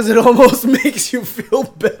just because it almost makes you feel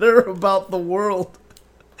better about the world.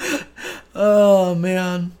 Oh,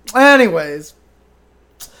 man. Anyways,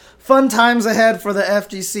 fun times ahead for the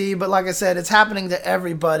FGC, but like I said, it's happening to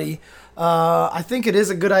everybody. I think it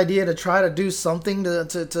is a good idea to try to do something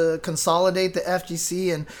to consolidate the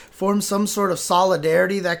FGC and form some sort of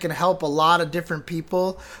solidarity that can help a lot of different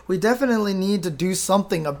people. We definitely need to do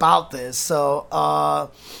something about this. So,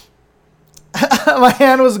 my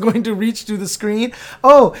hand was going to reach to the screen.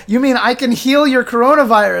 Oh, you mean I can heal your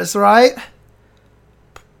coronavirus, right?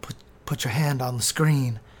 Put your hand on the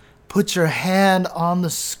screen. Put your hand on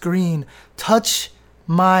the screen. Touch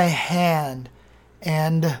my hand,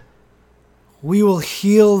 and we will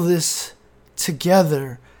heal this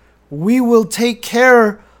together. We will take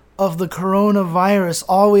care of the coronavirus.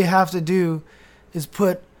 All we have to do is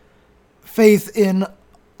put faith in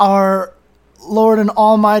our Lord and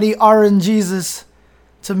Almighty RNGesus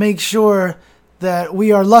to make sure that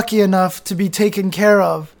we are lucky enough to be taken care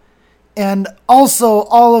of. And also,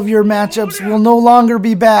 all of your matchups will no longer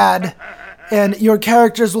be bad, and your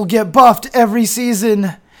characters will get buffed every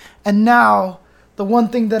season. And now, the one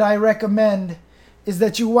thing that I recommend is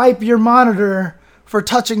that you wipe your monitor for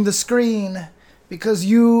touching the screen, because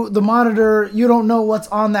the monitor, you don't know what's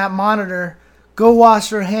on that monitor. Go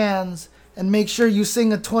wash your hands and make sure you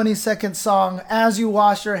sing a 20-second song as you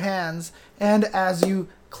wash your hands and as you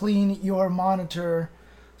clean your monitor,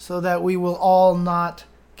 so that we will all not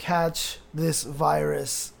catch this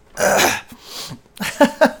virus.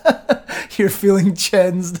 You're feeling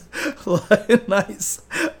chensed. Nice.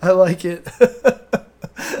 I like it.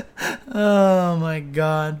 Oh my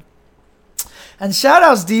god. And shout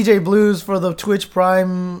outs DJ Blues for the Twitch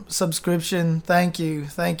Prime subscription. Thank you.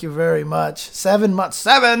 Thank you very much. 7 months.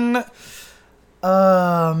 7!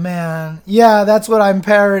 Oh man. Yeah, that's what I'm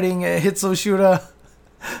parroting, Hitso Shura.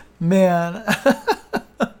 Man.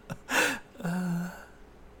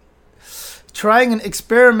 Trying an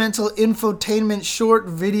experimental infotainment short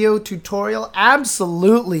video tutorial?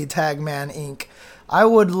 Absolutely, Tagman Inc. I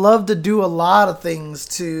would love to do a lot of things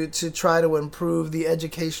to try to improve the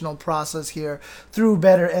educational process here through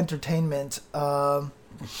better entertainment. All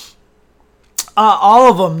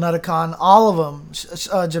of them, Nutakan, all of them.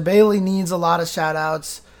 Jabali needs a lot of shout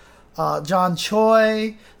outs. John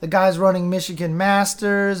Choi, the guys running Michigan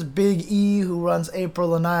Masters, Big E, who runs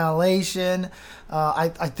April Annihilation. I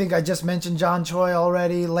think I just mentioned John Choi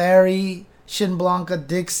already. Larry Shin Blanca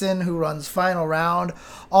Dixon, who runs Final Round.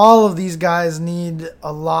 All of these guys need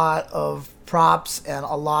a lot of props and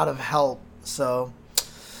a lot of help. So,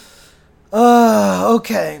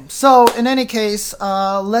 okay. So, in any case,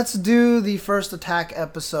 let's do the First Attack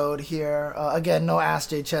episode here. Again, no Ask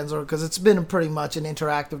Jay Chenzo, because it's been pretty much an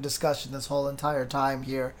interactive discussion this whole entire time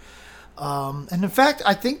here. And in fact,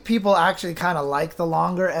 I think people actually kind of like the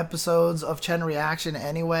longer episodes of Chen Reaction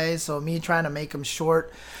anyway, so me trying to make them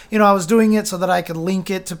short, I was doing it so that I could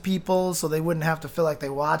link it to people so they wouldn't have to feel like they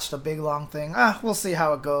watched a big long thing. We'll see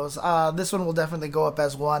how it goes. This one will definitely go up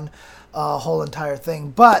as one whole entire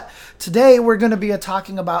thing. But today we're going to be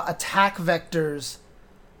talking about attack vectors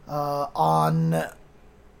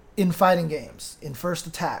in fighting games, in First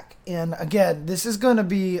Attack. And again, this is going to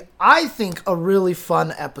be, I think, a really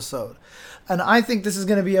fun episode. And I think this is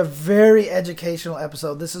going to be a very educational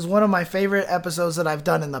episode. This is one of my favorite episodes that I've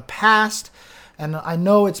done in the past. And I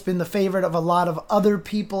know it's been the favorite of a lot of other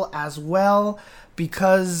people as well,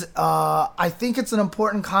 because I think it's an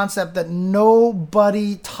important concept that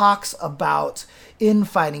nobody talks about in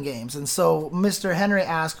fighting games. And so Mr. Henry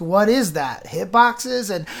asked, what is that?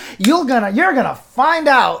 Hitboxes? And you're gonna find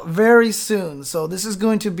out very soon. So this is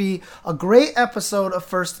going to be a great episode of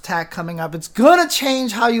First Attack coming up. It's gonna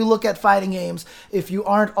change how you look at fighting games if you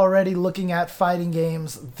aren't already looking at fighting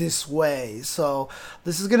games this way. So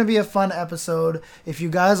this is gonna be a fun episode. If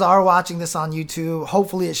you guys are watching this on YouTube,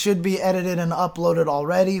 hopefully it should be edited and uploaded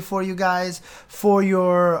already for you guys for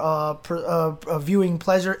your viewing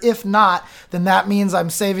pleasure. If not, then that means I'm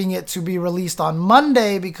saving it to be released on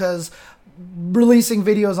Monday, because releasing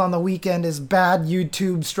videos on the weekend is bad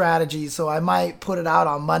YouTube strategy. So I might put it out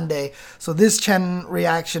on Monday. So this Chen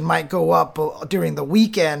Reaction might go up during the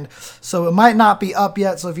weekend. So it might not be up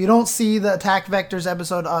yet. So if you don't see the Attack Vectors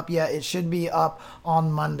episode up yet, it should be up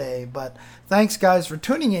on Monday. But thanks guys for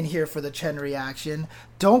tuning in here for the Chen Reaction.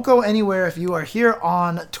 Don't go anywhere if you are here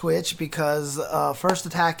on Twitch, because First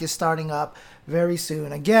Attack is starting up very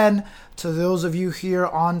soon. Again, to those of you here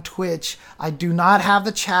on Twitch, I do not have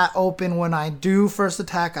the chat open when I do First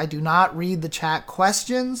Attack. I do not read the chat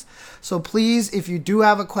questions. So please, if you do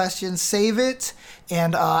have a question, save it.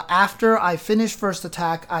 And after I finish First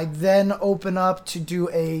Attack, I then open up to do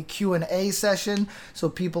a Q&A session so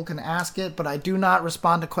people can ask it. But I do not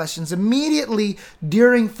respond to questions immediately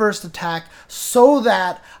during First Attack, so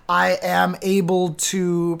that I am able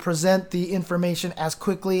to present the information as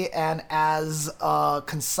quickly and as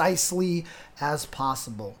concisely as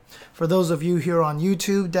possible. For those of you here on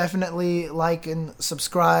YouTube, definitely like and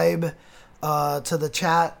subscribe to the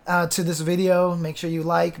chat, to this video. Make sure you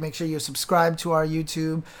like, make sure you subscribe to our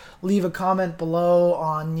YouTube. Leave a comment below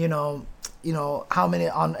on, how many,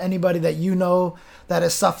 on anybody that that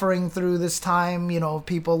is suffering through this time,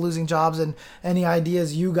 people losing jobs, and any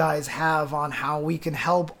ideas you guys have on how we can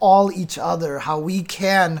help all each other, how we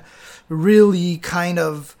can really kind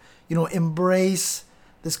of, embrace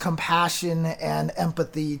this compassion and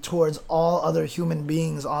empathy towards all other human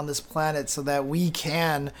beings on this planet, so that we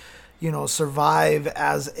can, survive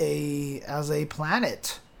as a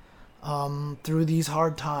planet through these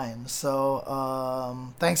hard times.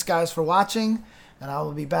 So thanks guys for watching, and I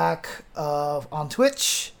will be back on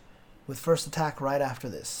Twitch with First Attack right after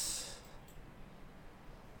this.